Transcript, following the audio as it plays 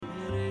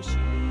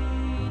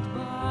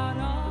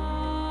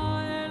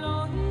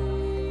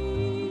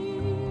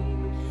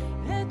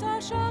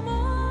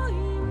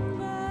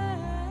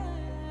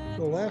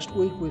Last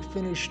week we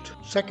finished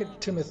 2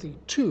 Timothy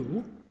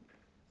 2,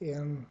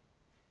 and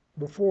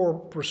before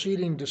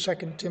proceeding to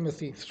 2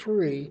 Timothy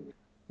 3,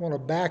 I want to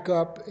back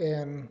up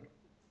and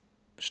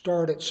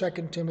start at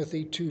 2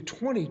 Timothy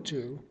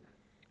 2:22,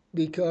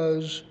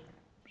 because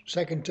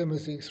 2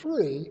 Timothy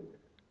 3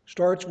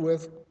 starts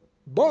with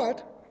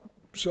 "but,"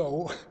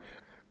 so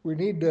we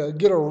need to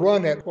get a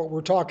run at what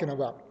we're talking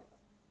about.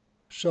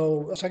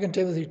 So 2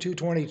 Timothy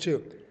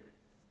 2:22.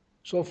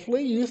 So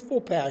flee youthful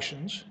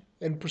passions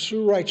and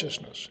pursue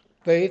righteousness,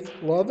 faith,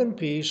 love, and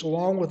peace,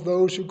 along with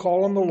those who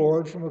call on the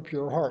Lord from a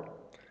pure heart.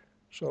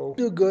 So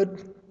do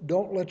good,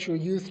 don't let your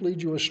youth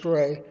lead you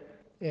astray,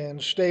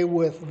 and stay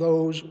with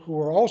those who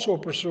are also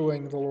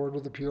pursuing the Lord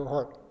with a pure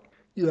heart.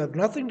 You have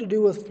nothing to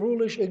do with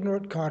foolish,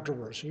 ignorant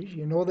controversies.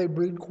 You know they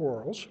breed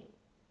quarrels.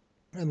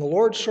 And the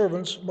Lord's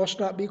servants must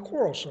not be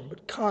quarrelsome,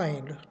 but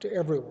kind to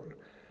everyone,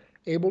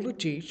 able to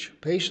teach,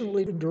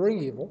 patiently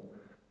enduring evil,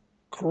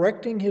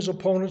 correcting his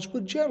opponents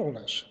with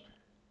gentleness.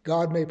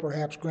 God may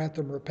perhaps grant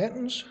them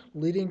repentance,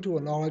 leading to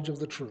a knowledge of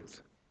the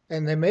truth.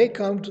 And they may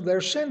come to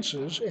their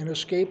senses and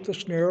escape the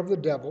snare of the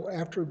devil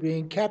after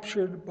being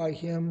captured by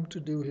him to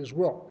do his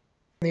will.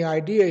 The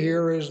idea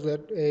here is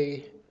that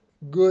a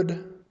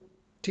good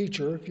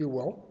teacher, if you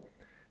will,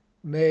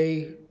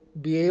 may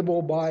be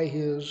able by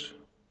his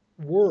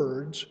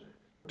words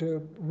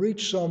to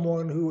reach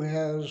someone who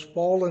has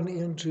fallen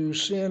into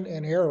sin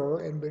and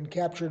error and been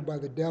captured by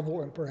the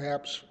devil and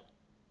perhaps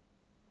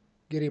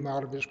get him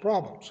out of his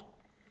problems.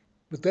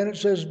 But then it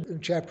says in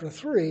chapter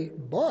 3,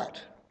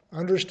 but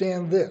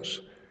understand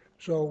this.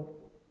 So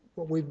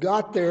what we've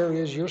got there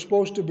is you're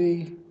supposed to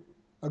be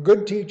a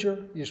good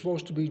teacher, you're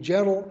supposed to be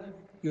gentle,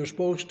 you're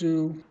supposed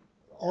to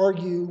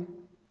argue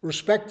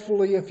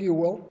respectfully, if you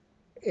will,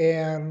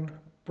 and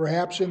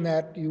perhaps in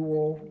that you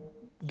will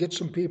get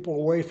some people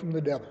away from the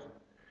devil.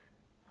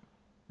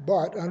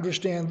 But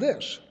understand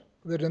this,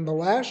 that in the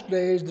last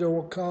days there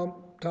will come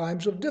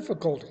times of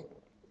difficulty.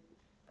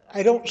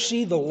 I don't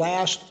see the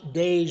last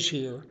days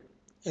here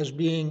as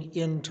being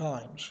end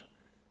times.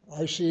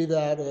 I see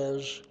that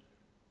as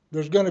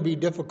there's going to be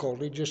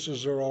difficulty, just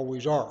as there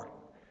always are.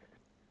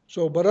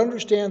 So, but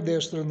understand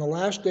this, that in the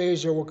last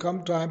days there will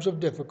come times of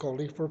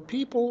difficulty, for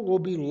people will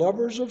be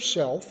lovers of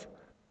self,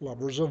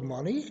 lovers of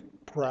money,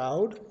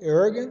 proud,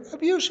 arrogant,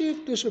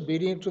 abusive,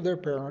 disobedient to their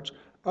parents,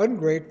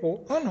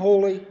 ungrateful,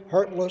 unholy,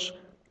 heartless,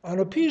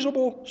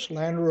 unappeasable,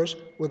 slanderous,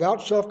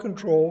 without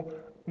self-control,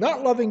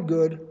 not loving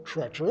good,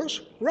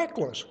 treacherous,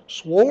 reckless,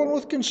 swollen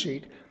with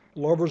conceit,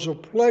 lovers of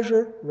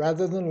pleasure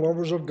rather than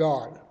lovers of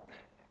God,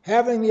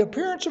 having the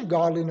appearance of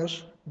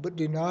godliness but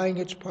denying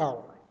its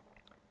power.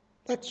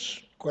 That's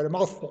quite a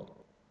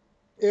mouthful.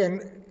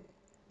 And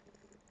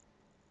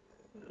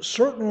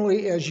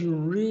certainly as you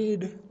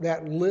read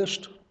that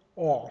list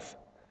off,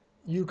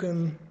 you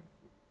can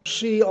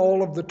see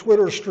all of the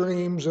Twitter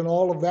streams and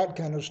all of that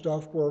kind of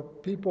stuff where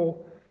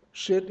people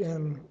sit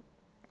and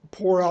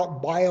pour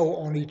out bile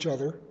on each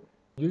other,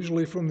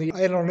 usually from the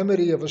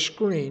anonymity of a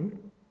screen.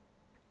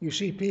 You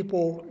see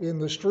people in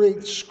the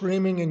streets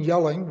screaming and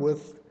yelling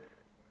with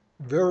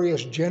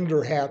various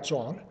gender hats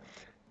on,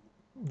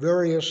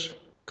 various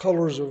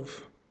colors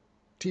of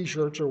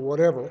t-shirts or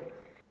whatever.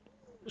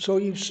 So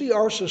you see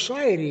our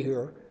society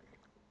here,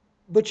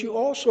 but you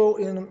also,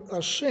 in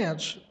a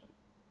sense,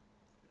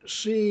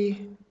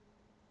 see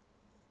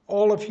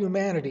all of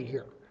humanity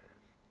here.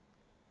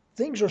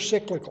 Things are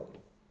cyclical.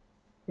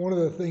 One of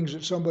the things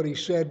that somebody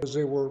said as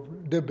they were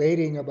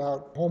debating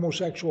about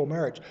homosexual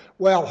marriage,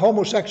 well,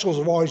 homosexuals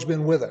have always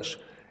been with us,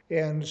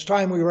 and it's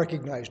time we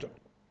recognized them.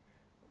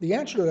 The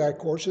answer to that, of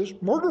course, is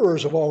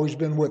murderers have always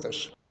been with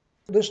us.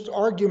 This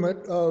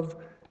argument of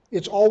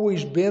it's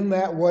always been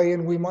that way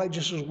and we might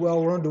just as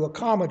well learn to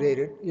accommodate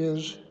it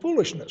is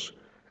foolishness.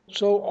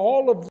 So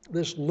all of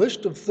this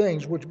list of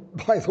things, which,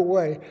 by the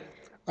way,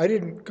 I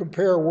didn't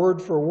compare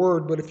word for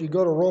word, but if you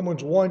go to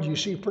Romans 1, you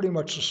see pretty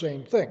much the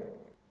same thing.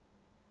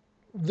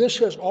 This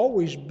has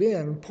always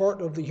been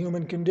part of the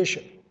human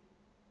condition.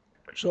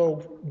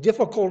 So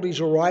difficulties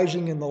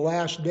arising in the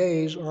last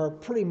days are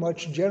pretty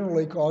much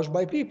generally caused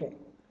by people.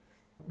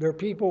 They're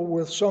people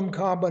with some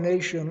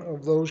combination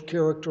of those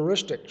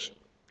characteristics.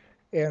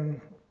 And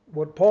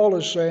what Paul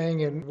is saying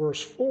in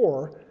verse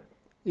 4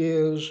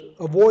 is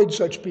avoid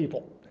such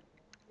people.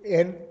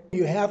 And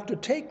you have to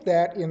take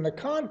that in the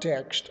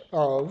context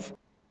of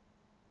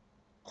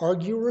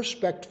argue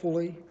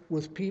respectfully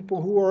with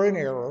people who are in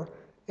error,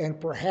 and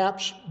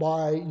perhaps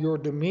by your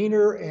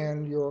demeanor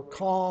and your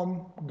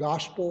calm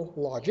gospel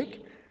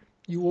logic,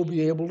 you will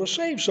be able to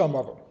save some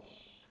of them.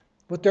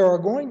 But there are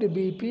going to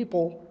be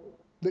people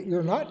that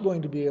you're not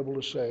going to be able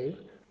to save,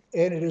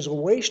 and it is a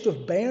waste of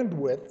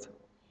bandwidth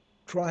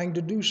trying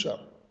to do so.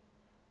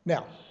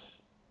 Now,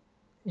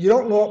 you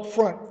don't know up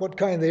front what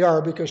kind they are,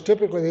 because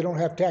typically they don't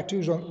have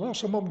tattoos on, well,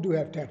 some of them do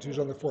have tattoos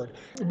on the forehead,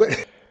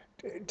 but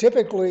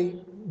typically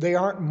they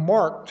aren't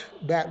marked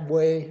that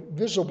way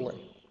visibly.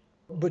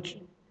 But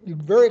you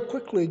very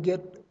quickly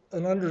get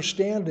an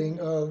understanding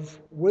of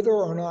whether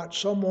or not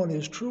someone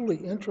is truly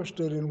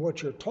interested in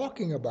what you're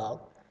talking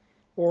about,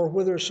 or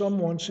whether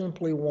someone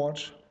simply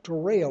wants to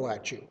rail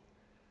at you.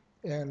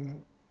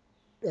 And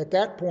at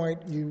that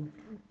point, you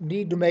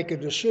need to make a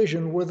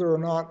decision whether or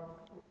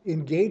not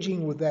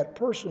engaging with that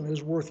person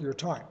is worth your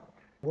time.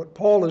 What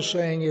Paul is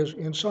saying is,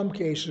 in some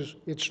cases,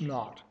 it's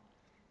not.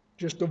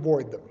 Just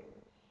avoid them.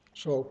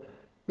 So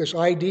this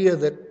idea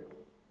that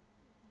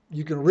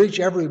you can reach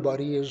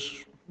everybody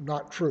is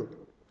not true.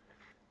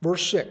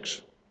 Verse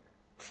 6,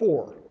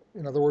 for,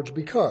 in other words,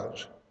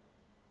 because,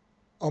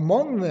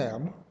 among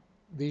them,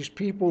 these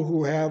people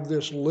who have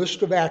this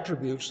list of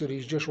attributes that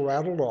he's just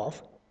rattled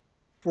off,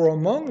 for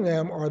among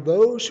them are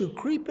those who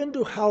creep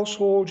into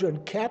households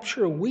and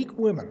capture weak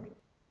women,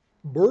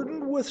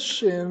 burdened with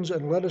sins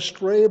and led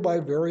astray by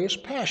various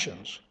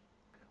passions,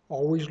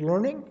 always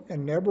learning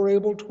and never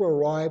able to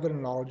arrive at a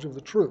knowledge of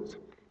the truth.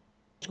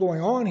 What's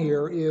going on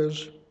here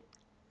is a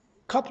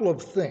couple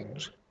of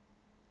things.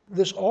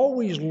 This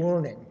always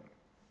learning.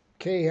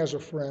 Kay has a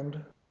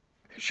friend.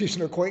 She's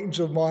an acquaintance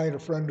of mine, a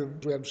friend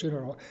of, we haven't seen her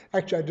in a while.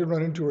 Actually, I did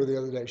run into her the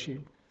other day. She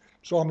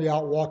saw me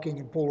out walking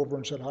and pulled over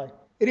and said hi.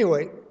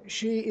 Anyway,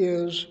 she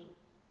is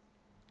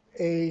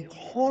a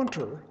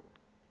haunter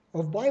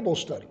of Bible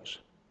studies.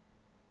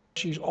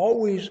 She's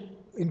always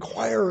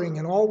inquiring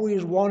and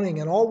always wanting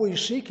and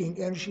always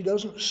seeking, and she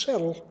doesn't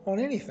settle on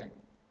anything.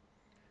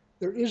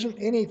 There isn't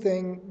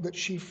anything that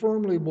she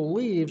firmly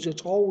believes.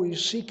 It's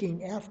always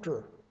seeking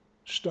after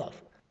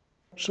stuff.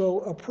 So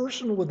a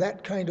person with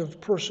that kind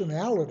of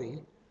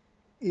personality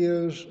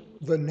is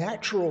the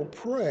natural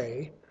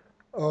prey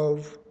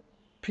of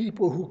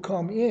people who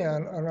come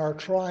in and are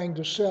trying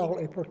to sell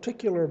a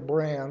particular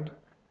brand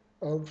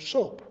of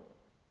soap.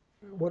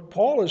 What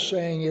Paul is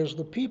saying is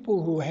the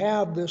people who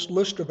have this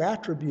list of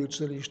attributes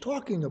that he's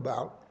talking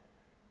about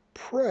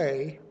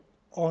prey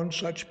on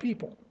such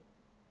people.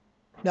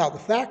 Now, the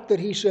fact that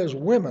he says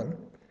women,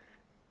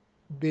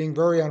 being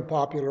very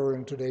unpopular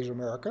in today's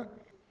America,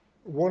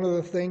 one of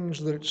the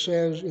things that it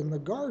says in the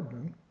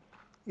garden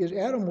is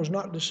Adam was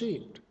not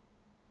deceived.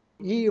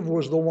 Eve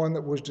was the one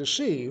that was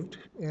deceived,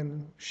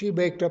 and she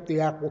baked up the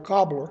apple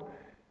cobbler.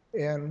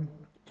 And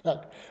in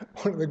fact,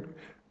 one of the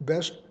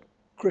best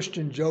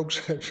Christian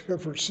jokes I've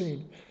ever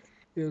seen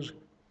is,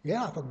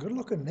 yeah, if a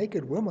good-looking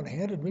naked woman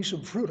handed me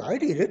some fruit,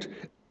 I'd eat it,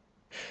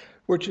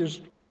 which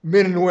is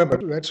men and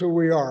women. That's who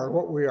we are,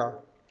 what we are.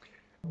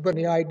 But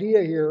the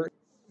idea here,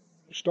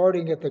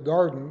 starting at the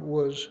garden,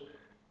 was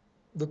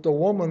that the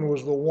woman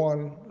was the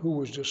one who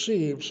was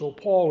deceived, so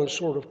Paul is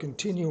sort of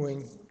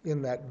continuing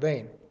in that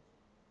vein.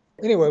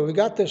 Anyway, we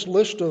got this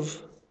list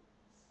of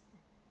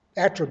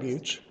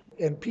attributes,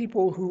 and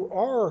people who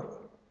are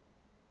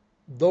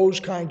those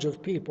kinds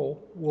of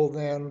people will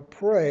then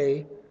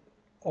prey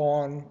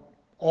on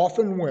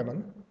often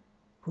women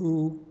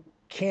who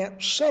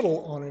can't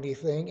settle on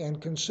anything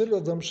and consider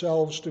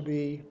themselves to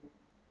be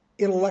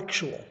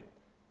intellectual.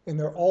 And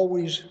they're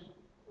always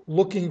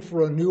looking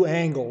for a new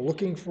angle,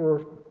 looking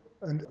for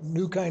a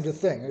new kind of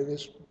thing.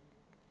 This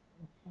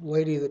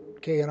lady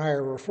that Kay and I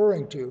are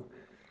referring to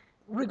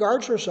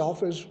regards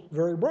herself as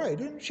very bright.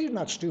 And she's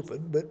not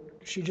stupid, but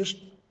she just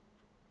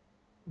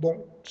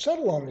won't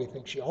settle on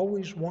anything. She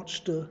always wants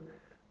to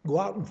go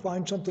out and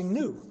find something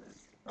new.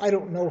 I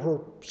don't know her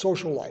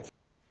social life.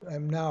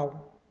 I'm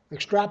now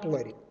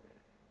extrapolating.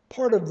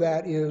 Part of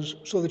that is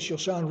so that she'll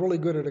sound really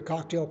good at a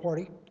cocktail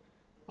party.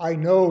 I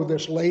know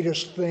this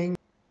latest thing.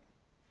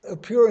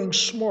 Appearing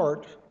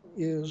smart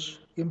is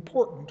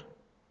important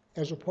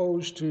as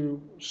opposed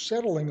to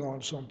settling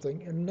on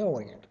something and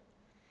knowing it.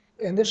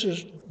 And this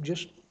is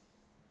just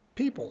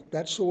people.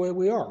 That's the way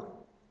we are.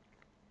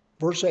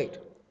 Verse 8.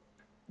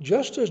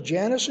 Just as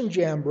Jannes and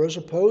Jambres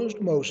opposed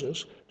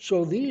Moses,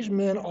 so these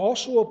men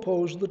also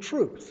opposed the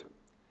truth.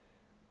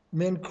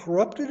 Men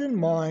corrupted in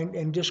mind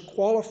and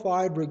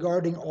disqualified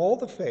regarding all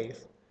the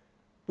faith,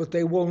 but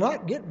they will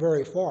not get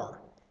very far,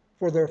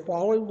 for their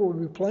folly will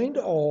be plain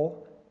to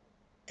all,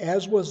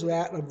 as was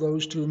that of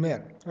those two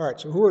men. All right,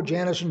 so who are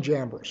Jannes and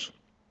Jambres?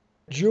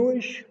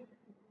 Jewish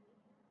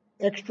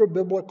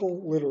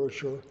extra-biblical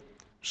literature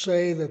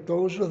say that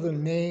those are the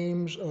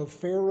names of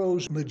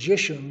Pharaoh's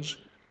magicians.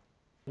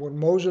 When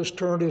Moses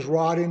turned his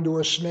rod into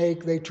a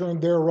snake, they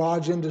turned their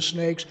rods into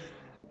snakes.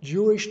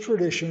 Jewish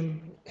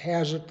tradition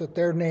has it that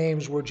their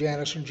names were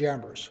Jannes and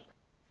Jambres.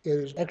 It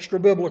is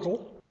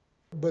extra-biblical,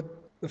 but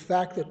the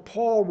fact that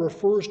Paul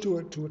refers to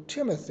it to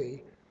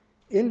Timothy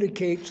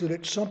indicates that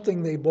it's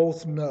something they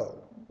both know,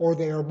 or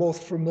they are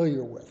both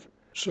familiar with.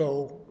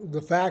 So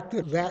the fact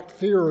that that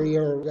theory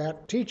or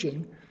that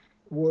teaching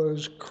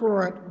was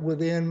current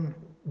within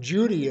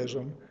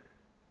Judaism,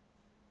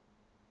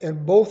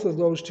 and both of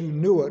those two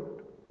knew it,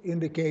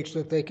 indicates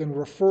that they can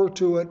refer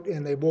to it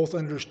and they both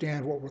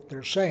understand what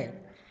they're saying.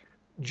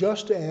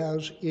 Just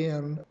as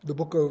in the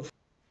book of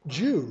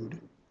Jude,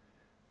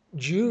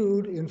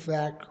 Jude in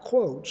fact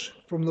quotes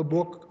from the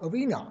book of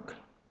Enoch,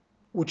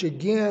 which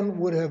again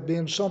would have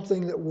been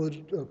something that was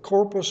a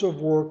corpus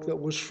of work that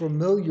was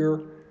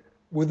familiar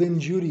within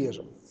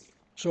Judaism.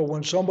 So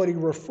when somebody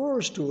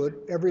refers to it,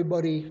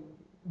 everybody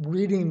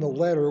reading the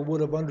letter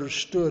would have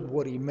understood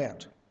what he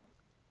meant.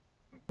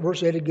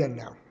 Verse 8 again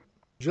now.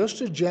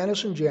 Just as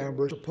Jannes and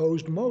Jambres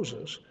opposed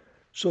Moses,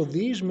 so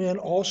these men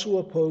also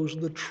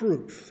opposed the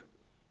truth,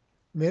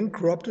 men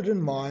corrupted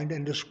in mind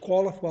and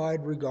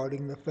disqualified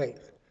regarding the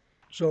faith.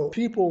 So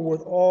people with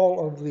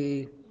all of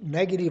the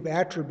negative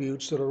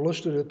attributes that are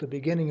listed at the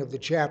beginning of the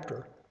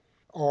chapter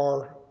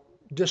are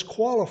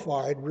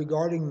disqualified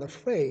regarding the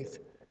faith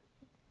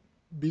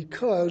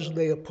because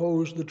they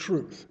oppose the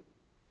truth.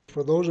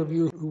 For those of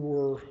you who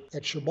were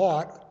at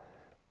Shabbat,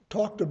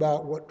 talked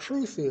about what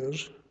truth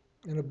is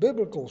in a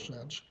biblical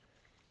sense,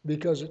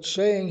 because it's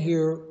saying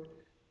here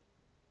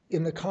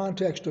in the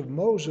context of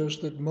Moses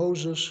that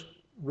Moses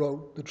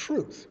wrote the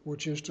truth,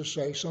 which is to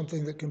say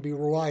something that can be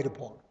relied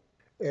upon.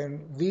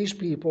 And these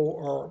people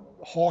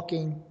are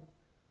hawking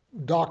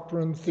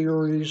doctrine,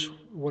 theories,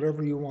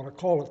 whatever you want to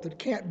call it, that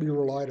can't be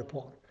relied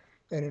upon.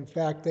 And in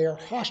fact, they are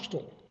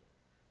hostile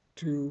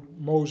to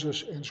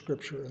Moses and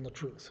Scripture and the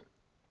truth.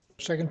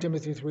 2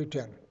 Timothy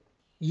 3:10.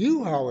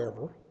 You,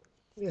 however,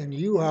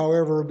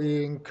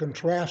 being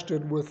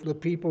contrasted with the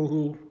people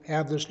who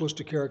have this list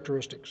of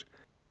characteristics.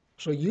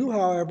 So you,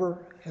 however,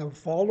 have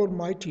followed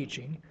my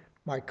teaching,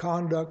 my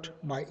conduct,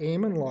 my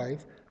aim in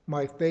life,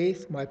 my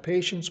faith, my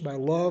patience, my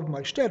love,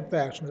 my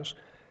steadfastness,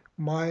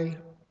 my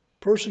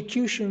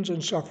persecutions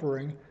and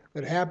suffering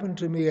that happened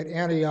to me at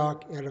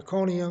Antioch, at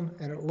Iconium,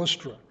 and at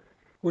Lystra,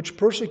 which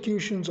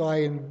persecutions I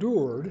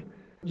endured,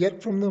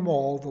 yet from them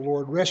all the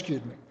Lord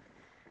rescued me.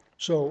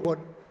 So what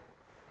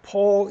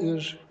Paul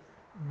is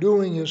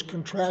doing is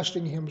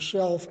contrasting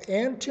himself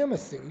and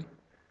Timothy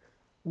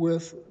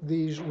with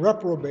these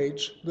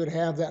reprobates that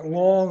have that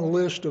long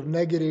list of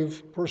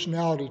negative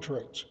personality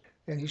traits.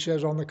 And he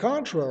says, on the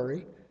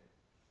contrary,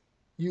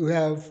 you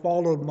have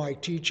followed my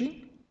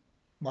teaching,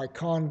 my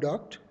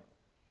conduct,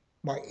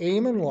 my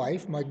aim in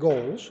life, my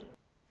goals,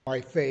 my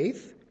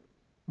faith,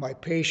 my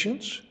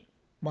patience,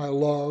 my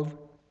love,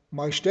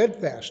 my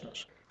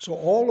steadfastness. So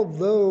all of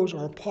those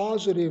are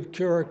positive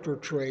character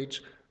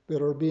traits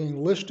that are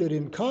being listed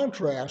in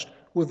contrast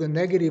with the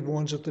negative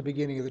ones at the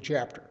beginning of the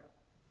chapter.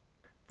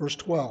 Verse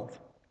 12.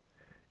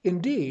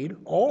 Indeed,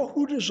 all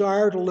who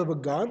desire to live a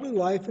godly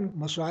life in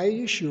Messiah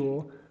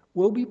Yeshua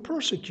will be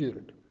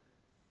persecuted,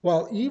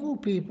 while evil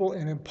people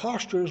and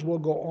impostors will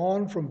go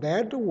on from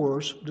bad to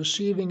worse,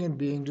 deceiving and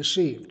being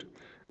deceived.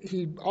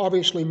 He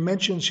obviously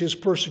mentions his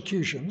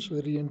persecutions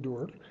that he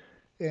endured,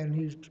 and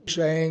he's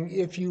saying,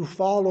 if you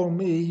follow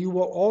me, you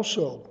will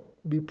also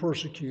be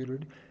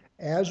persecuted,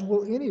 as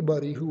will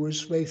anybody who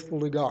is faithful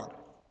to God.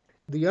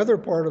 The other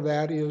part of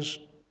that is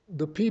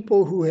the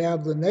people who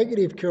have the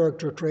negative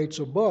character traits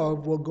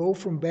above will go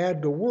from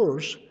bad to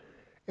worse,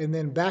 and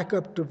then back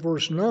up to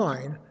verse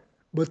 9,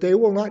 but they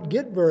will not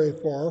get very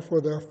far,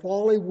 for their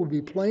folly will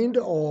be plain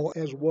to all,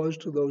 as was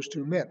to those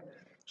two men.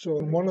 So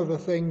one of the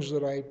things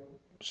that I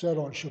said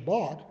on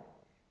Shabbat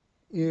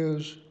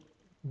is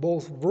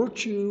both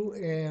virtue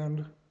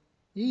and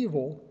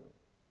evil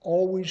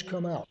always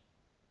come out,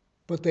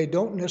 but they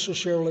don't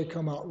necessarily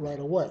come out right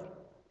away.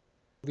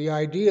 The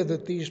idea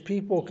that these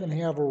people can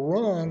have a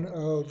run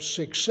of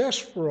success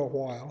for a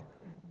while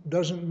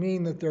doesn't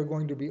mean that they're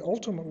going to be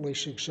ultimately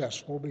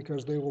successful,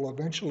 because they will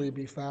eventually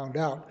be found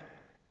out,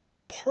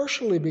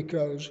 partially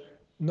because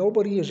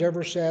nobody is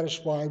ever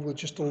satisfied with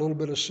just a little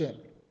bit of sin.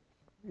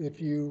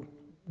 If you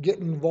get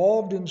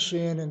involved in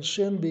sin and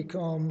sin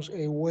becomes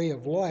a way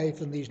of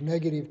life and these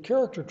negative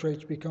character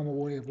traits become a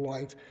way of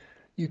life,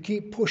 you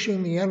keep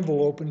pushing the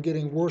envelope and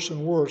getting worse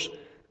and worse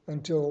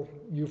until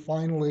you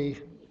finally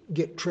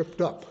get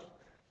tripped up.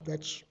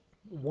 That's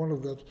one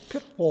of the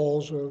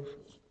pitfalls of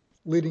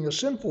leading a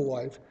sinful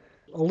life.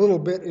 A little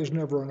bit is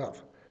never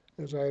enough.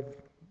 As I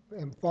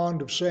am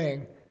fond of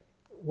saying,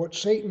 what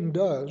Satan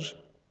does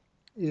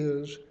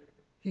is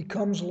he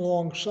comes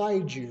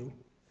alongside you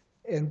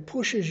and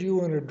pushes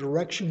you in a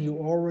direction you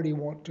already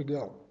want to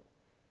go.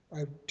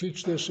 I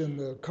teach this in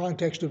the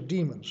context of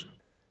demons.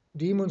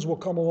 Demons will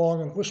come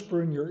along and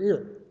whisper in your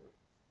ear.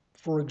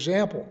 For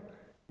example,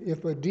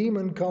 if a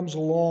demon comes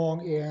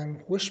along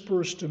and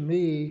whispers to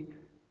me,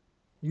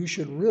 you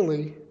should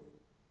really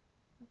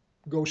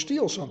go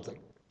steal something,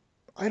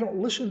 I don't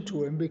listen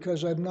to him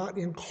because I'm not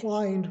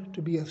inclined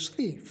to be a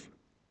thief.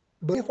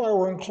 But if I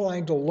were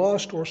inclined to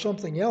lust or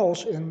something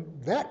else, and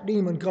that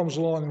demon comes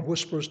along and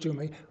whispers to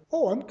me,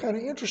 oh, I'm kind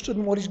of interested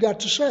in what he's got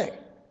to say.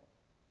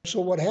 So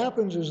what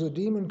happens is the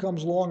demon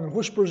comes along and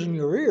whispers in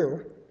your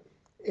ear,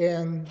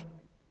 and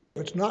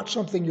if it's not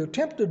something you're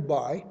tempted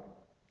by,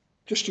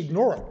 just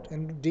ignore it,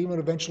 and the demon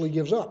eventually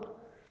gives up.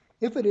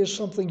 If it is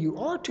something you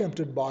are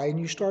tempted by and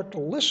you start to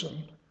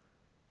listen,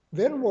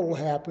 then what will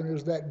happen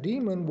is that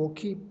demon will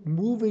keep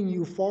moving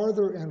you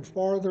farther and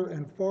farther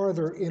and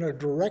farther in a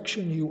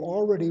direction you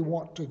already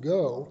want to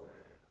go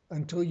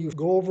until you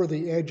go over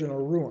the edge and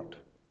are ruined.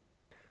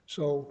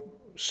 So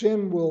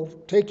sin will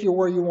take you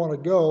where you want to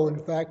go. In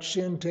fact,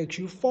 sin takes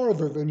you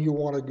farther than you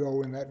want to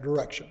go in that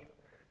direction.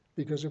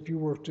 Because if you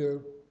were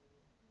to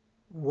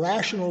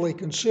rationally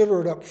consider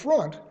it up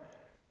front,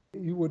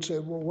 you would say,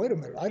 well, wait a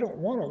minute, I don't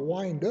want to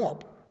wind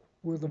up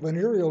with a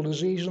venereal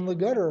disease in the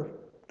gutter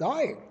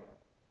dying.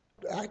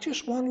 I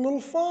just want a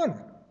little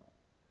fun.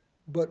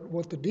 But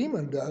what the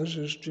demon does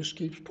is just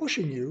keeps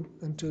pushing you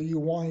until you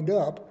wind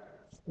up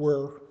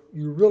where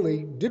you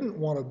really didn't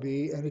want to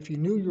be, and if you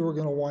knew you were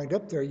going to wind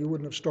up there, you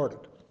wouldn't have started.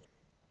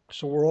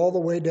 So we're all the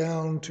way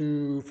down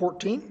to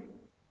 14.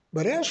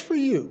 But as for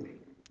you,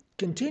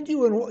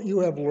 continue in what you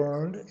have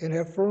learned and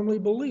have firmly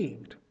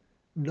believed,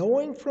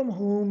 knowing from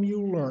whom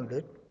you learned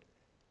it,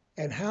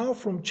 and how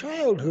from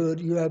childhood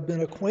you have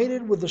been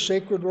acquainted with the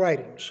sacred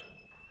writings,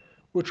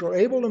 which are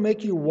able to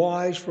make you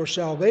wise for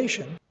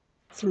salvation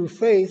through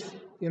faith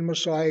in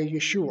Messiah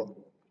Yeshua.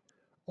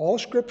 All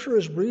Scripture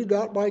is breathed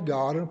out by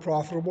God and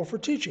profitable for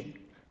teaching,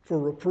 for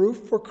reproof,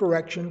 for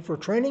correction, for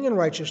training in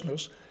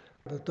righteousness,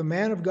 that the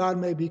man of God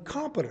may be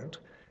competent,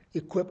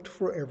 equipped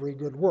for every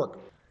good work.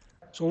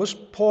 So let's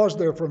pause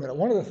there for a minute.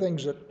 One of the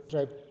things that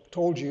I've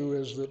told you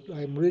is that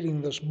I'm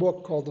reading this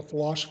book called The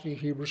Philosophy of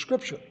Hebrew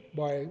Scripture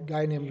by a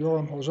guy named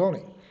Yoram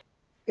Hozoni.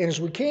 And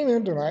as we came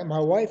in tonight, my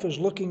wife is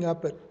looking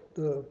up at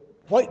the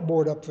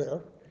whiteboard up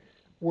there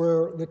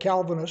where the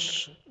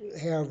Calvinists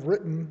have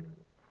written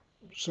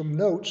some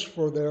notes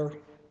for their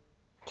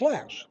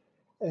class.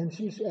 And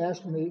she's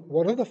asked me,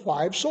 what are the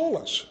five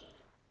solas?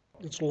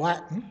 It's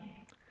Latin,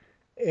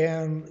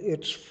 and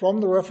it's from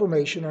the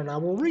Reformation, and I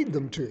will read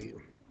them to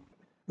you.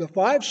 The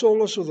five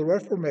solas of the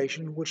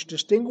Reformation, which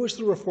distinguish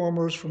the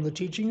Reformers from the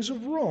teachings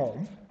of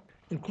Rome,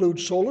 include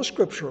sola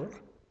scriptura,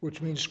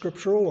 which means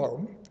Scripture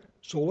alone,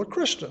 sola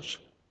Christus,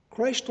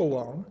 Christ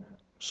alone,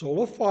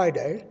 sola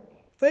fide,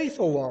 faith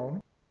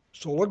alone,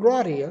 sola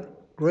gratia,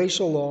 grace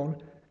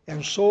alone,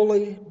 and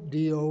soli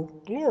Deo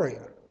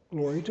gloria,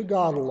 glory to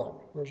God alone.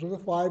 Those are the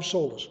five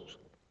solaces.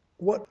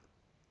 What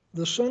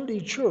the Sunday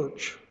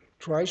church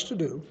tries to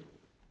do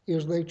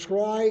is they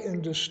try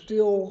and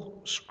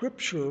distill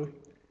Scripture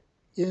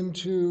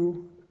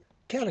into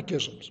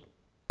catechisms.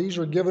 These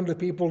are given to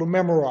people to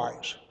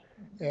memorize.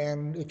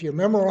 And if you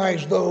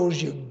memorize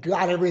those, you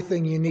got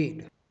everything you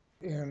need.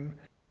 And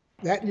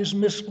that is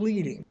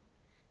misleading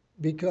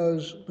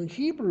because the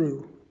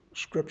Hebrew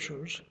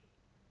Scriptures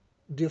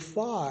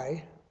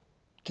defy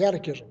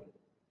catechism.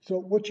 So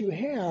what you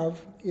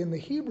have in the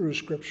Hebrew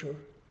Scripture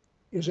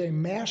is a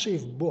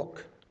massive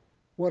book.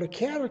 What a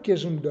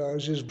catechism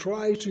does is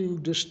try to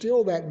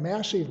distill that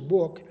massive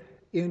book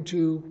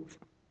into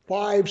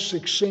 5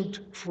 succinct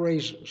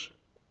phrases,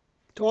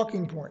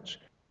 talking points.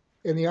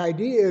 And the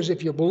idea is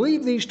if you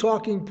believe these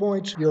talking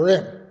points, you're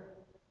in.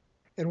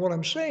 And what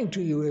I'm saying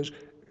to you is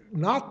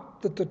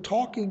not that the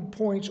talking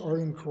points are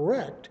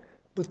incorrect,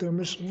 but they're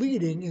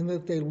misleading in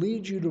that they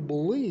lead you to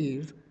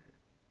believe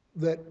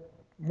that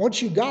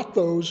once you got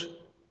those,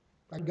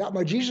 I got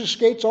my Jesus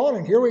skates on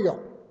and here we go.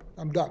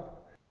 I'm done.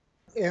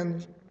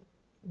 And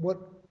what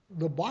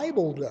the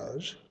Bible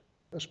does,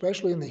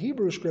 especially in the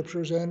Hebrew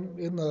Scriptures and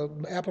in the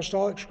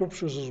Apostolic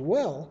Scriptures as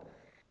well,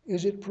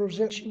 is it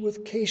presents you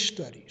with case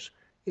studies.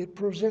 It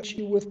presents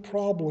you with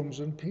problems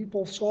and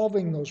people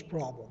solving those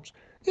problems.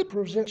 It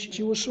presents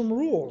you with some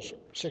rules,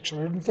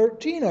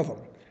 613 of them.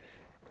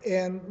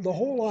 And the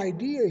whole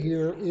idea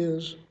here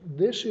is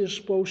this is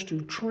supposed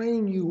to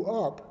train you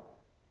up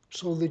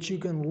so that you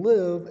can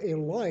live a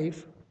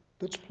life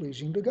that's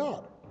pleasing to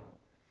God.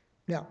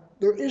 Now,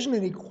 there isn't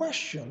any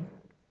question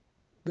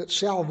that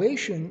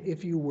salvation,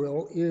 if you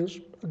will, is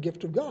a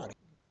gift of God.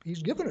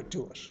 He's given it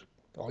to us.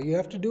 All you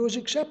have to do is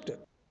accept it.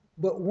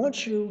 But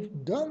once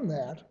you've done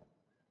that,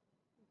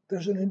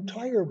 there's an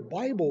entire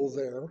Bible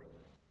there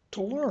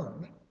to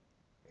learn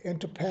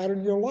and to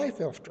pattern your life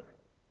after.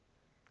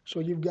 So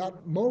you've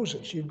got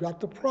Moses, you've got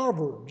the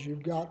Proverbs,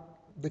 you've got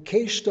the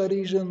case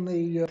studies in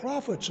the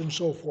prophets and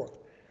so forth.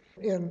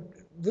 And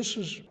this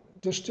is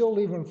distilled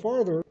even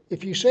farther.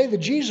 If you say the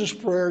Jesus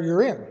prayer,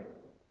 you're in.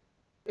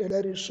 And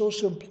that is so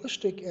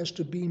simplistic as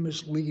to be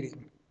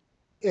misleading.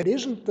 It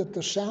isn't that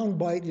the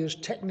soundbite is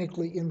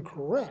technically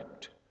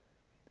incorrect.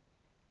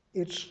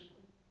 It's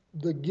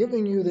the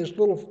giving you this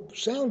little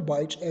sound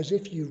bites as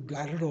if you've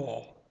got it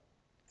all.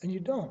 And you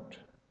don't.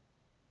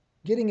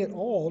 Getting it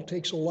all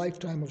takes a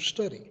lifetime of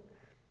study.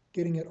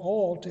 Getting it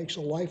all takes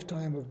a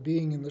lifetime of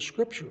being in the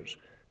Scriptures.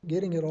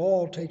 Getting it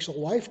all takes a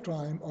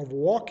lifetime of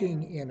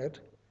walking in it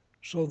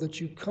so that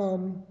you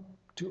come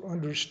to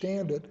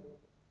understand it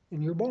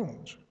in your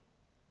bones.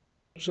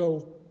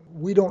 So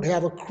we don't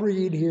have a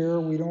creed here,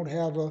 we don't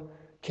have a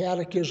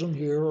catechism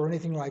here or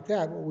anything like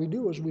that. What we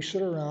do is we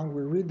sit around,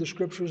 we read the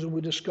Scriptures and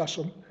we discuss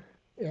them,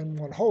 and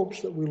one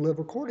hopes that we live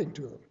according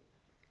to them.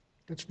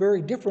 It's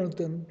very different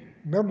than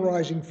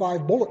memorizing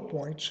 5 bullet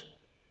points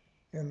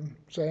and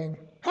saying,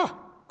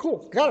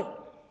 cool, got it.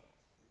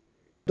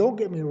 Don't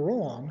get me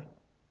wrong,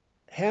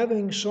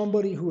 having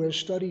somebody who has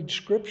studied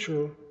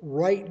Scripture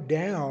write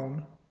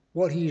down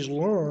what he's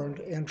learned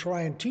and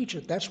try and teach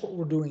it, that's what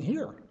we're doing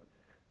here.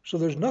 So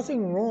there's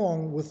nothing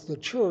wrong with the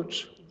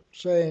church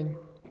saying,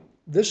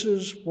 this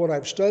is what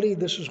I've studied,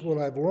 this is what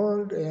I've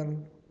learned,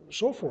 and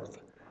so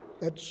forth.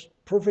 That's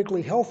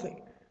perfectly healthy.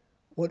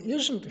 What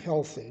isn't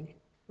healthy,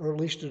 or at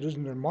least it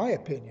isn't in my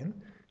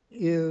opinion,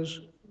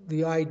 is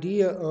the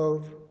idea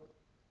of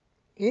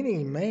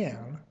any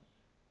man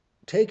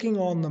taking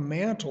on the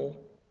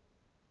mantle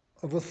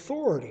of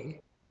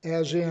authority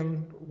as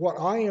in what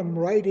I am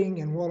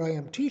writing and what I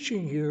am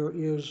teaching here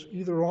is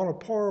either on a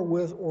par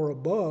with or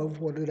above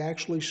what it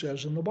actually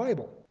says in the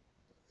Bible.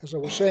 As I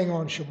was saying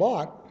on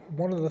Shabbat,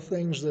 one of the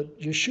things that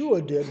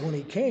Yeshua did when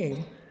he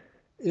came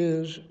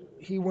is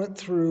he went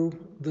through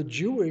the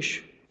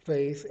Jewish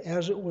faith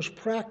as it was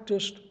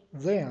practiced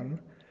then,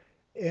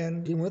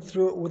 and he went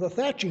through it with a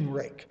thatching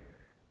rake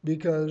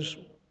because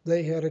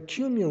they had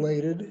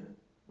accumulated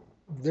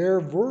their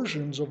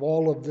versions of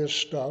all of this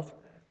stuff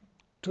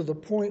to the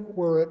point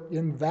where it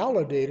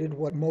invalidated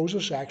what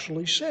Moses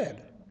actually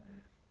said.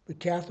 The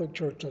Catholic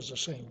Church does the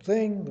same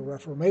thing, the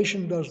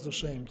Reformation does the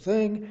same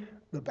thing,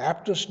 the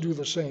Baptists do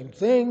the same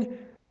thing.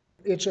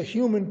 It's a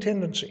human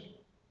tendency.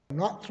 I'm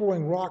not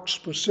throwing rocks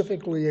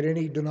specifically at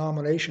any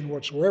denomination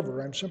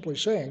whatsoever. I'm simply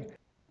saying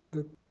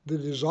that the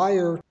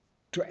desire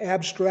to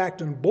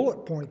abstract and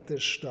bullet point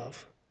this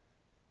stuff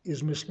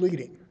is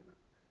misleading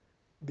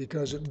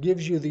because it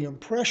gives you the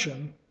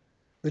impression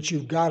that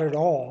you've got it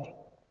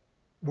all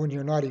when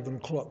you're not even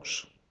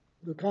close.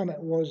 The comment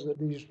was that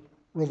these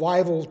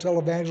revival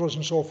televangelists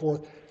and so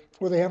forth,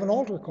 where they have an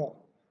altar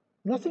call.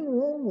 Nothing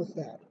wrong with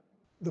that.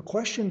 The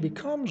question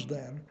becomes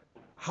then,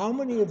 how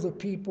many of the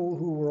people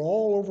who were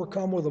all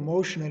overcome with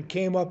emotion and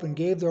came up and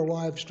gave their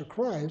lives to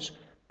Christ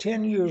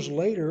 10 years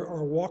later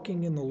are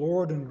walking in the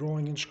Lord and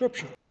growing in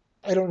Scripture?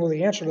 I don't know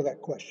the answer to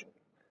that question.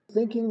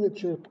 Thinking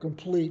that you're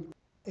complete,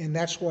 and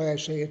that's why I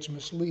say it's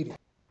misleading,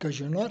 because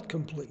you're not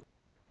complete.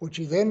 What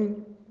you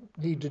then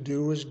need to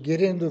do is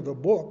get into the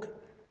book,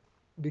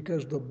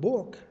 because the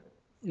book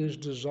is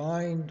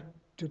designed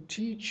to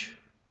teach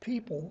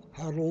people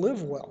how to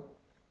live well,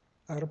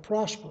 how to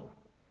prosper,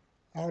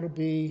 how to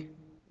be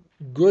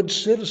good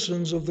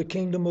citizens of the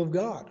kingdom of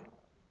God.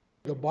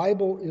 The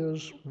Bible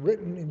is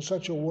written in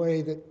such a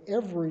way that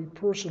every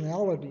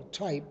personality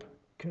type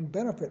can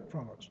benefit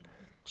from it.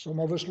 Some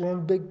of us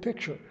learn big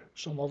picture,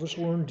 some of us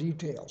learn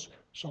details,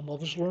 some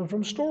of us learn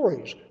from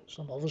stories,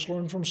 some of us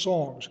learn from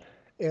songs.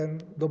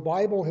 And the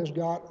Bible has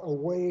got a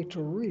way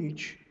to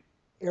reach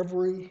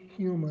every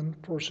human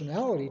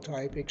personality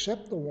type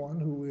except the one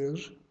who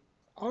is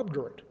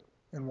obdurate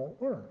and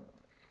won't learn.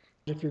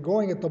 If you're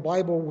going at the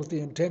Bible with the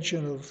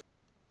intention of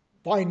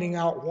finding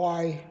out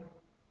why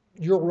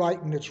you're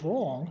right and it's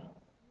wrong,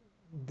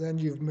 then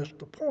you've missed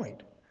the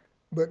point.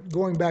 But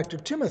going back to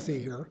Timothy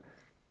here,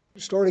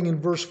 starting in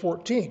verse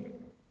 14,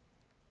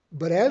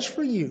 but as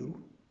for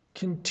you,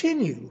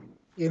 continue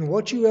in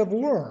what you have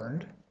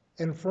learned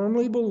and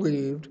firmly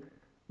believed,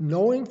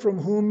 knowing from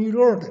whom you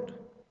learned it,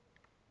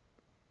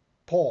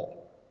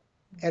 Paul,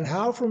 and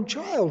how from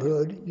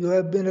childhood you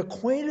have been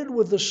acquainted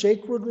with the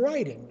sacred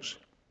writings,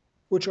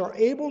 which are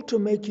able to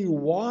make you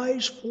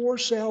wise for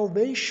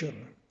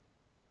salvation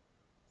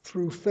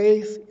through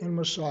faith in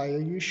Messiah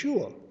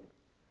Yeshua.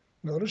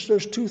 Notice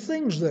there's two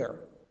things there.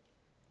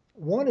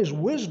 One is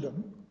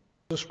wisdom.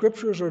 The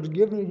scriptures are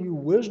giving you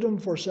wisdom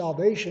for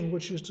salvation,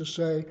 which is to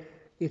say,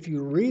 if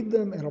you read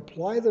them and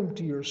apply them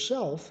to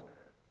yourself,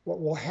 what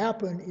will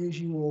happen is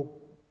you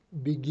will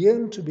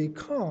begin to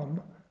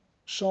become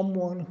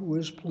someone who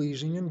is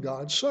pleasing in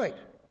God's sight.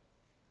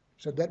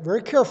 Said that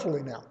very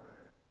carefully now.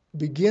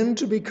 Begin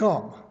to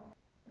become,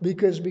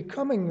 because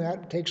becoming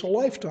that takes a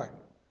lifetime.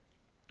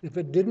 If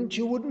it didn't,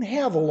 you wouldn't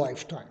have a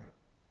lifetime.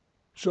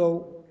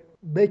 So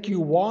make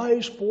you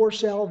wise for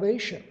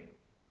salvation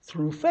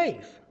through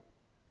faith.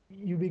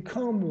 You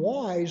become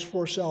wise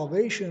for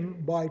salvation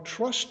by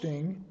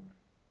trusting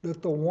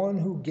that the one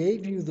who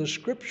gave you the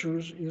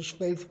scriptures is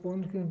faithful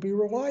and can be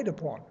relied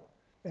upon,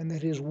 and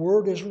that his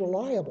word is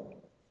reliable.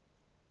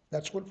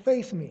 That's what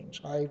faith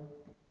means. I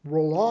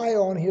rely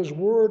on his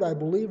word. I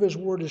believe his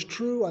word is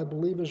true. I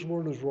believe his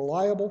word is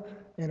reliable,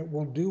 and it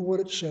will do what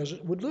it says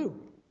it would do.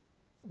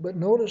 But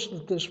notice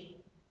that this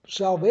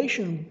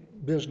salvation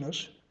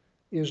business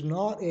is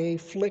not a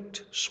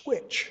flicked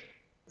switch.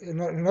 In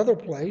another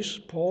place,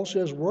 Paul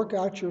says, work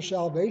out your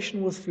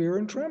salvation with fear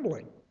and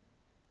trembling.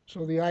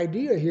 So the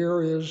idea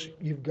here is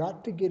you've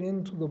got to get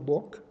into the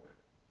book,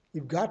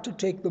 you've got to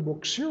take the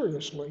book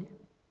seriously,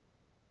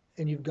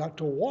 and you've got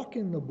to walk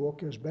in the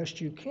book as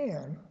best you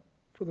can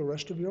for the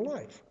rest of your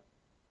life.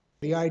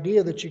 The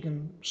idea that you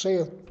can say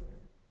a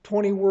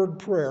 20-word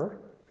prayer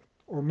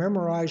or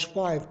memorize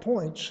 5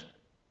 points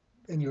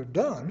and you're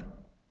done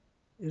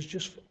is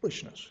just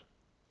foolishness.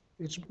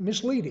 It's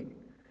misleading.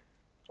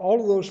 All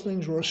of those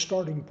things are a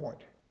starting point.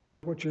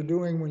 What you're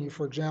doing when you,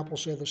 for example,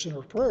 say the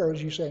sinner's prayer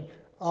is you say,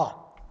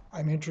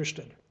 I'm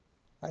interested.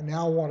 I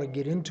now want to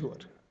get into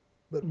it.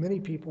 But many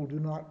people do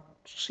not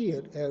see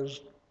it as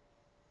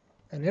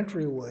an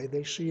entryway.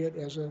 They see it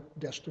as a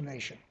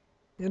destination.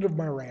 End of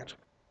my rant.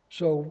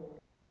 So,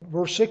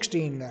 verse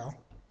 16 now.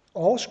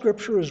 All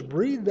scripture is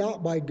breathed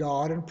out by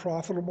God and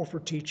profitable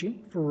for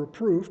teaching, for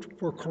reproof,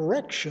 for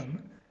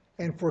correction,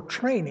 and for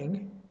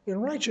training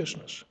in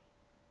righteousness,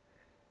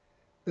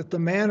 that the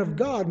man of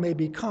God may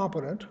be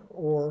competent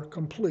or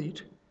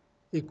complete,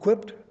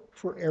 equipped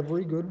for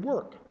every good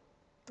work.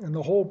 And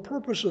the whole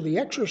purpose of the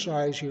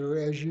exercise here,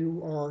 as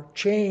you are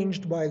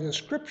changed by the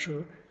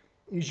scripture,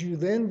 is you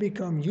then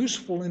become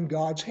useful in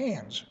God's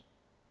hands.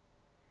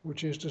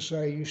 which is to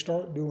say you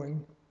start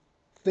doing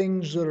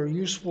things that are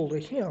useful to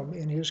him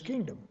in his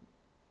kingdom.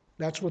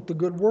 That's what the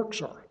good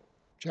works are.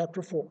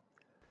 Chapter 4.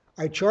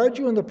 I charge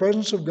you in the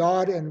presence of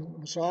God and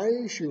Messiah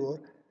Yeshua,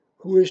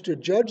 who is to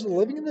judge the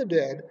living and the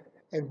dead,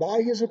 and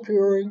by his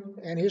appearing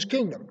and his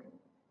kingdom.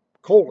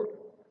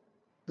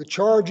 The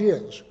charge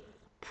is,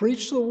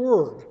 preach the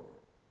word,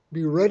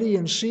 be ready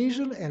in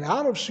season and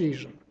out of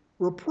season,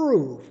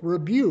 reprove,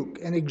 rebuke,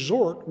 and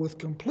exhort with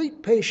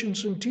complete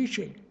patience and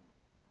teaching.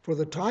 For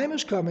the time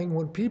is coming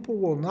when people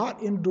will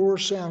not endure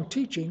sound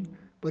teaching,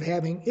 but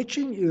having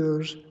itching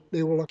ears,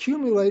 they will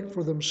accumulate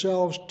for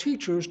themselves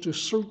teachers to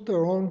suit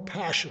their own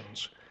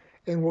passions,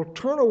 and will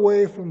turn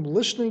away from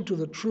listening to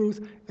the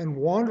truth and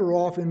wander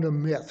off into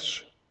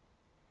myths.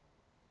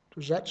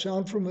 Does that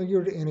sound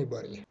familiar to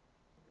anybody?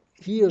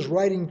 He is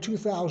writing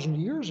 2,000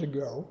 years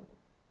ago,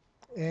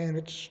 and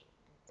it's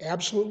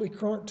absolutely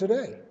current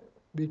today,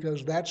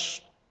 because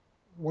that's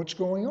what's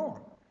going on.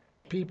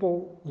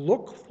 People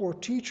look for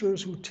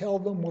teachers who tell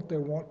them what they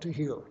want to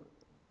hear.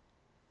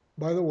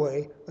 By the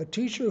way, a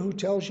teacher who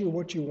tells you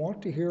what you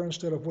want to hear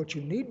instead of what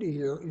you need to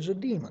hear is a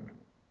demon.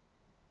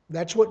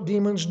 That's what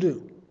demons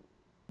do.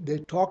 They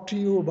talk to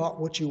you about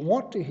what you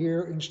want to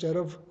hear instead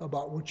of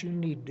about what you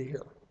need to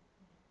hear.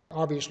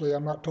 Obviously,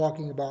 I'm not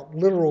talking about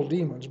literal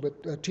demons, but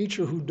a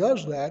teacher who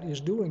does that is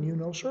doing you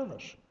no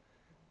service.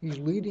 He's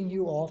leading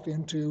you off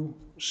into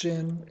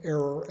sin,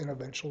 error, and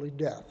eventually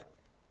death.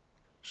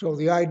 So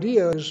the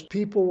idea is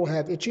people will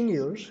have itching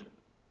ears.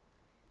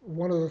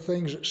 One of the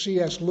things that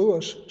C.S.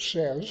 Lewis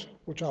says,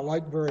 which I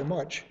like very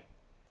much,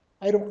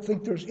 I don't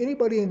think there's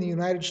anybody in the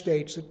United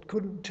States that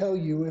couldn't tell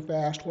you if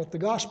asked what the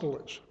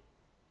gospel is.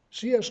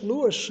 C.S.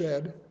 Lewis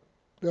said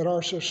that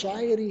our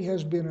society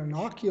has been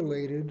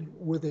inoculated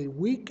with a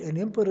weak and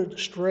impotent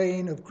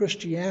strain of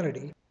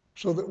Christianity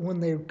so that when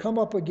they come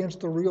up against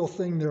the real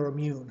thing, they're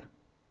immune.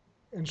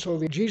 And so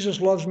the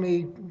Jesus Loves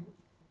Me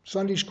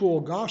Sunday school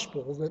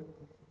gospel that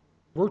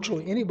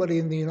virtually anybody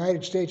in the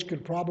United States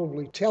could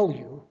probably tell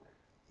you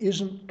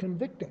isn't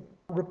convicting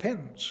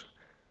repentance.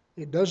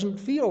 It doesn't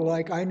feel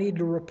like I need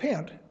to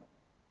repent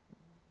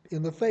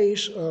in the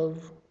face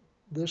of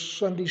this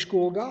Sunday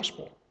school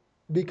gospel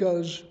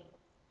because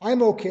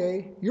I'm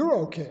okay, you're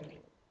okay.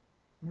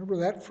 Remember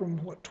that from,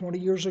 20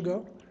 years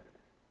ago?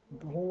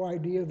 The whole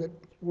idea that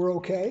we're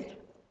okay?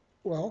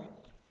 Well,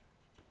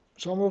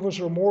 some of us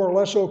are more or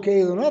less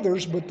okay than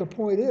others, but the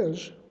point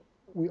is,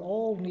 we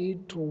all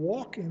need to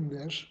walk in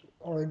this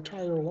our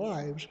entire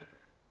lives,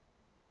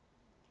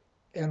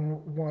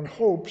 and one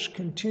hopes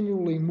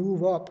continually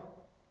move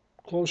up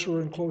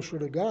closer and closer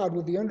to God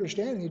with the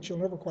understanding that you'll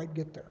never quite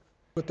get there.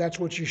 But that's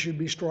what you should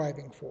be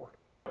striving for.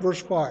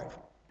 Verse 5.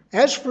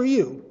 As for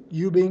you,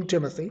 you being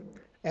Timothy,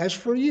 as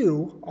for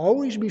you,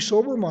 always be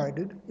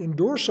sober-minded,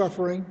 endure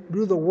suffering,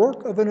 do the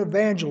work of an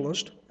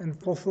evangelist, and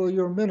fulfill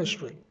your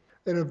ministry.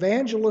 An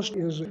evangelist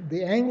is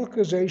the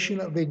Anglicization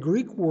of a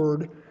Greek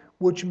word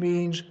which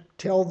means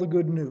tell the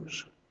good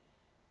news.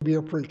 Be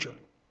a preacher.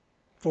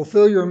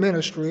 Fulfill your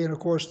ministry, and of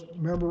course,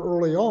 remember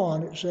early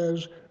on it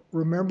says,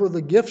 remember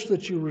the gifts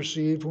that you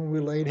received when we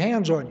laid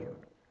hands on you.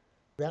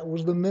 That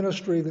was the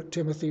ministry that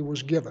Timothy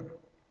was given.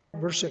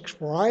 Verse 6,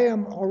 for I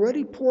am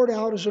already poured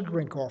out as a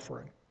drink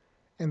offering,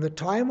 and the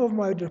time of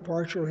my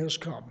departure has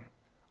come.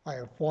 I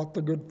have fought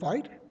the good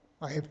fight,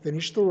 I have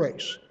finished the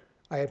race,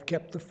 I have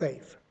kept the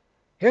faith.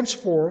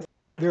 Henceforth,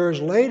 there is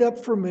laid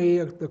up for me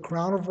the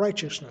crown of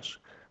righteousness,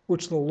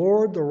 which the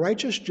Lord, the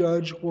righteous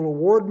judge, will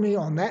award me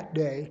on that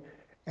day,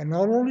 and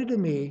not only to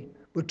me,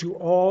 but to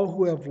all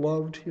who have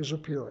loved his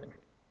appearing.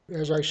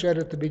 As I said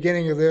at the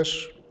beginning of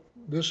this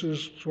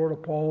is sort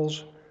of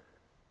Paul's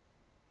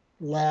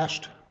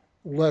last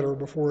letter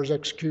before his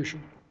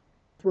execution.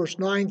 Verse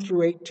 9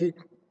 through 18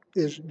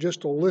 is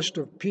just a list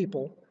of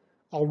people.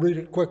 I'll read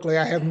it quickly.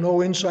 I have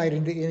no insight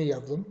into any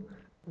of them.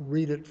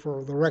 Read it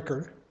for the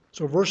record.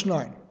 So verse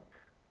 9,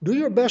 do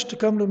your best to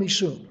come to me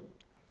soon.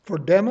 For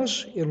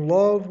Demas, in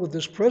love with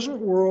this present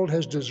world,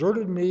 has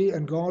deserted me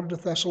and gone to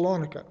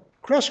Thessalonica.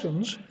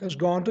 Crescens has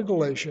gone to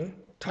Galatia,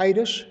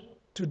 Titus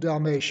to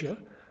Dalmatia.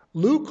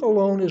 Luke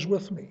alone is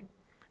with me.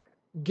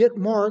 Get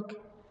Mark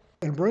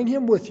and bring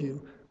him with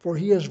you, for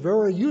he is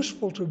very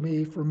useful to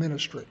me for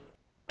ministry.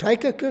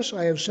 Tychicus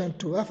I have sent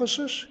to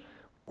Ephesus.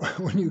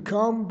 When you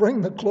come,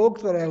 bring the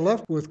cloak that I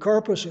left with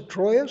Carpus at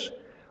Troas,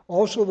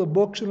 also the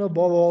books and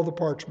above all the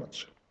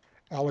parchments.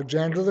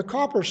 Alexander the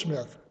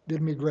coppersmith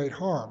did me great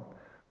harm.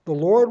 The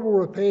Lord will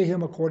repay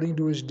him according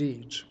to his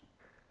deeds.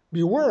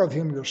 Beware of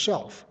him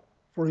yourself,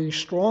 for he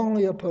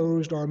strongly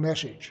opposed our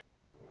message.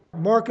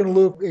 Mark and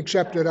Luke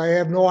accepted. I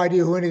have no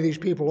idea who any of these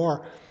people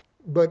are.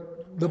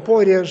 But the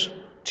point is,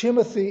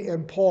 Timothy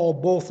and Paul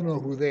both know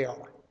who they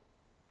are.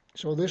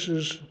 So this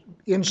is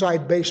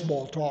inside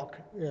baseball talk.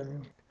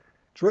 And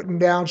it's written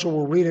down, so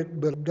we'll read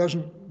it, but it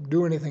doesn't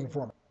do anything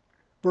for me.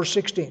 Verse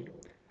 16.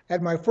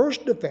 At my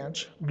first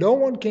defense, no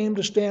one came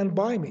to stand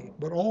by me,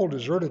 but all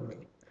deserted me.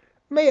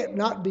 May it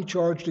not be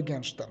charged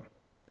against them.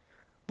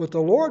 But the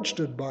Lord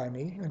stood by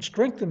me and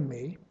strengthened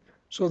me,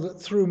 so that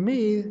through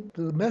me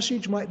the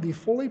message might be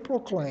fully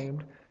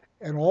proclaimed,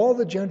 and all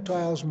the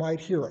Gentiles might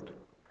hear it.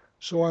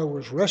 So I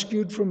was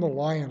rescued from the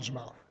lion's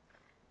mouth.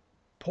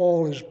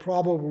 Paul is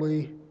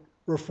probably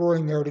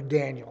referring there to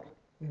Daniel.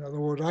 In other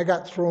words, I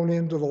got thrown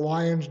into the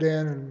lion's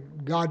den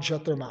and God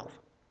shut their mouth.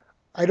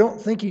 I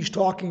don't think he's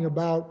talking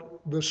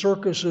about the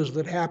circuses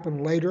that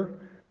happened later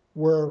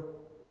where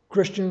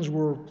Christians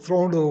were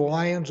thrown to the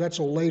lions. That's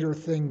a later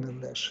thing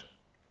than this.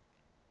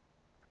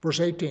 Verse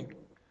 18,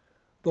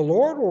 the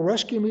Lord will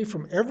rescue me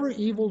from every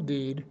evil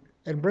deed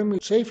and bring me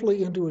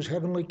safely into his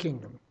heavenly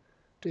kingdom.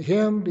 To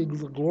him be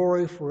the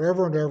glory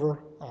forever and ever.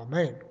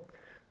 Amen.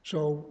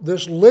 So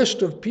this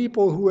list of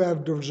people who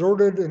have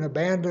deserted and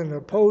abandoned and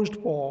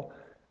opposed Paul,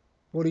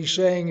 what he's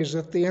saying is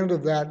at the end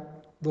of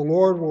that, the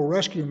Lord will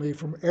rescue me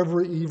from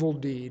every evil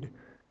deed,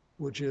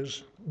 which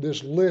is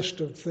this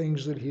list of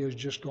things that he has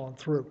just gone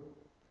through.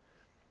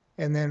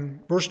 And then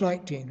verse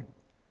 19,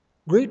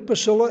 greet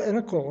Priscilla and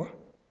Aquila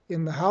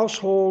in the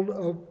household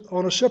of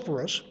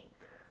Onesiphorus.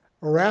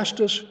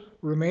 Erastus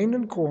remained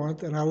in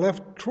Corinth, and I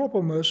left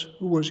Trophimus,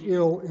 who was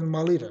ill, in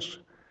Miletus.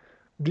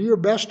 Do your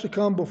best to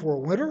come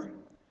before winter.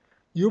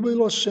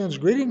 Eubulus sends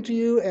greeting to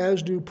you,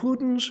 as do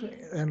Pudens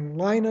and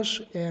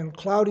Linus and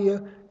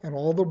Claudia and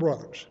all the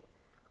brothers.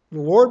 The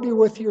Lord be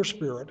with your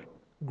spirit.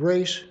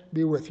 Grace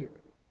be with you.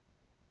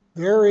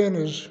 Therein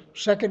is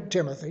 2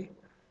 Timothy.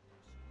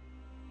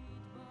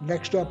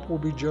 Next up will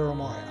be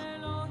Jeremiah.